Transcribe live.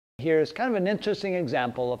Here is kind of an interesting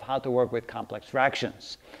example of how to work with complex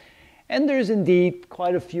fractions. And there's indeed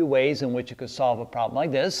quite a few ways in which you could solve a problem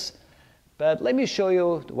like this, but let me show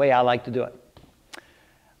you the way I like to do it.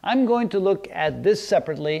 I'm going to look at this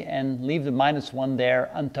separately and leave the -1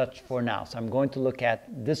 there untouched for now. So I'm going to look at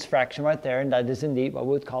this fraction right there, and that is indeed what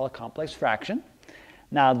we would call a complex fraction.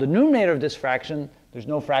 Now, the numerator of this fraction, there's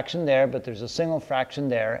no fraction there, but there's a single fraction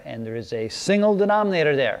there, and there is a single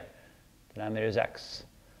denominator there. The denominator is x.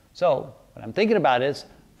 So what I'm thinking about is,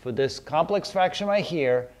 for this complex fraction right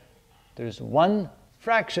here, there's one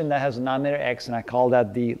fraction that has a denominator x, and I call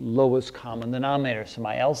that the lowest common denominator. So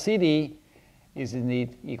my LCD is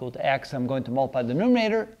indeed equal to x. I'm going to multiply the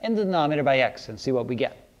numerator and the denominator by x and see what we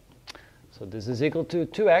get. So this is equal to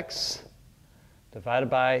 2x divided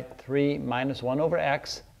by 3 minus 1 over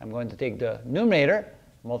x. I'm going to take the numerator,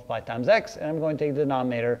 multiply times x, and I'm going to take the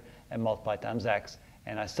denominator and multiply times x.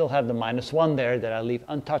 And I still have the -1 there that I leave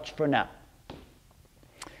untouched for now.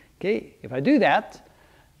 Okay, if I do that,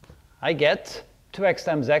 I get 2x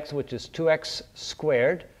times x, which is 2x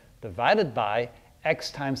squared, divided by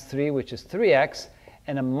x times 3, which is 3x,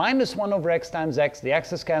 and a -1 over x times x. The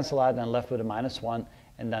x's cancel out, and I'm left with a -1,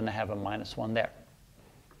 and then I have a -1 there.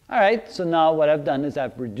 All right, so now what I've done is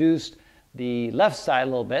I've reduced the left side a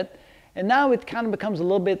little bit, and now it kind of becomes a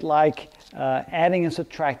little bit like adding and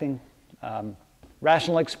subtracting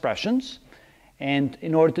rational expressions. And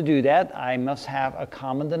in order to do that, I must have a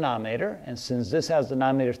common denominator, and since this has the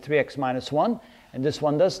denominator 3x minus 1, and this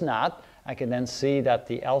one does not, I can then see that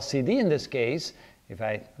the LCD in this case, if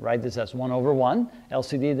I write this as 1 over 1,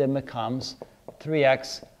 LCD then becomes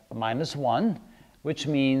 3x minus 1, which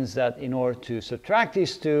means that in order to subtract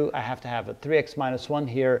these two, I have to have a 3x minus 1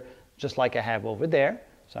 here, just like I have over there.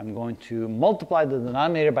 So I'm going to multiply the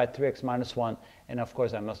denominator by 3x minus 1, and of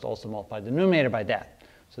course I must also multiply the numerator by that.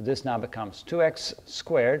 So this now becomes 2x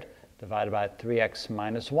squared divided by 3x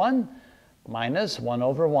minus 1 minus 1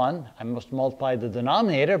 over 1. I must multiply the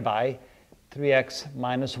denominator by 3x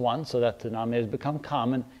minus 1 so that the denominators become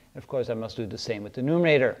common. Of course, I must do the same with the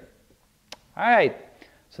numerator. All right,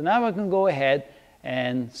 so now I can go ahead,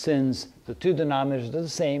 and since the two denominators are the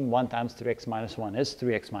same, 1 times 3x minus 1 is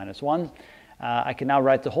 3x minus 1, I can now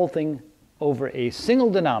write the whole thing over a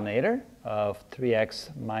single denominator of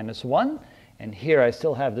 3x minus 1. And here I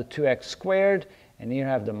still have the 2x squared, and here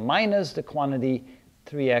I have the minus the quantity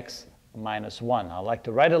 3x minus 1. I like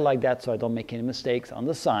to write it like that so I don't make any mistakes on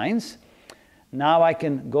the signs. Now I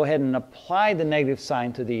can go ahead and apply the negative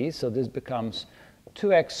sign to these. So this becomes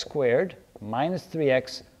 2x squared minus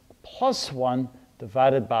 3x plus 1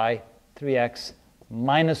 divided by 3x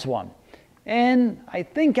minus 1. And I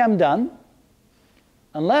think I'm done,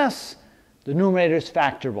 unless the numerator is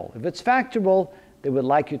factorable. If it's factorable, they would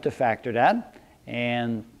like you to factor that.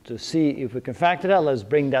 And to see if we can factor that, let's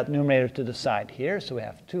bring that numerator to the side here. So we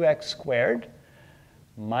have 2x squared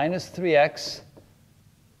minus 3x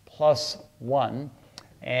plus 1.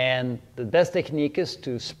 And the best technique is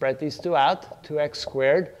to spread these two out, 2x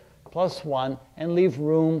squared plus 1, and leave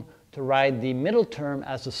room to write the middle term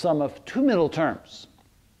as the sum of two middle terms.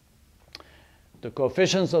 The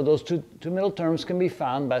coefficients of those two middle terms can be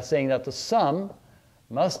found by saying that the sum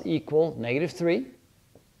must equal -3.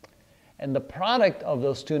 And the product of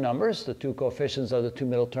those two numbers, the two coefficients of the two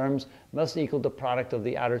middle terms, must equal the product of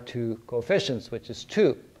the outer two coefficients, which is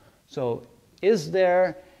 2. So is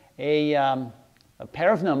there a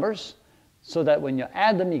pair of numbers so that when you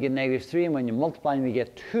add them, you get -3, and when you multiply them, you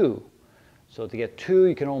get 2? So to get 2,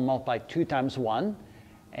 you can only multiply 2 times 1.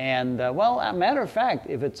 And well, as a matter of fact,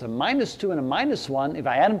 if it's a -2 and a -1, if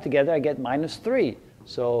I add them together, I get -3.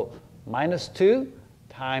 So -2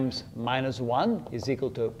 times -1 is equal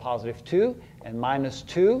to +2, and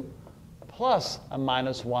 -2 plus a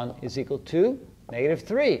 -1 is equal to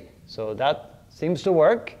 -3. So that seems to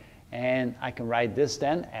work, and I can write this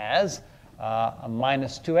then as a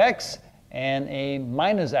 -2x and a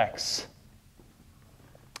 -x.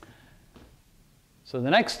 So the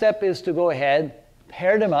next step is to go ahead,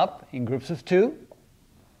 pair them up in groups of 2,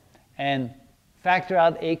 and factor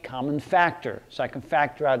out a common factor. So I can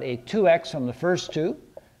factor out a 2x from the first two,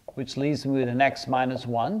 which leaves me with an x minus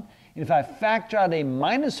 1. And if I factor out a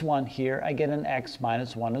 -1 here, I get an x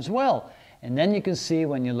minus 1 as well. And then you can see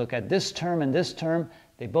when you look at this term and this term,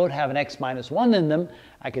 they both have an x minus 1 in them.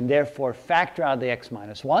 I can therefore factor out the x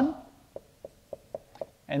minus 1.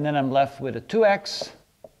 And then I'm left with a 2x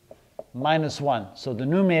minus 1. So the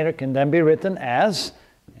numerator can then be written as,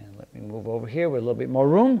 and let me move over here with a little bit more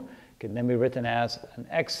room, can then be written as an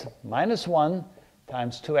x minus 1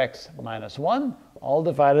 times 2x minus 1, all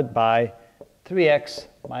divided by 3x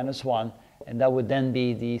minus 1. And that would then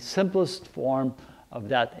be the simplest form of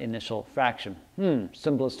that initial fraction.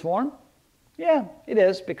 Simplest form? Yeah, it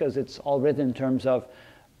is, because it's all written in terms of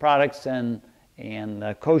products and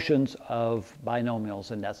quotients of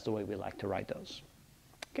binomials, and that's the way we like to write those.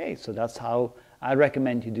 Okay, so that's how I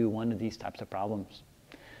recommend you do one of these types of problems.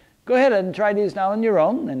 Go ahead and try these now on your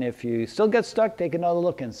own, and if you still get stuck, take another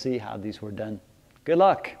look and see how these were done. Good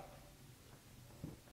luck.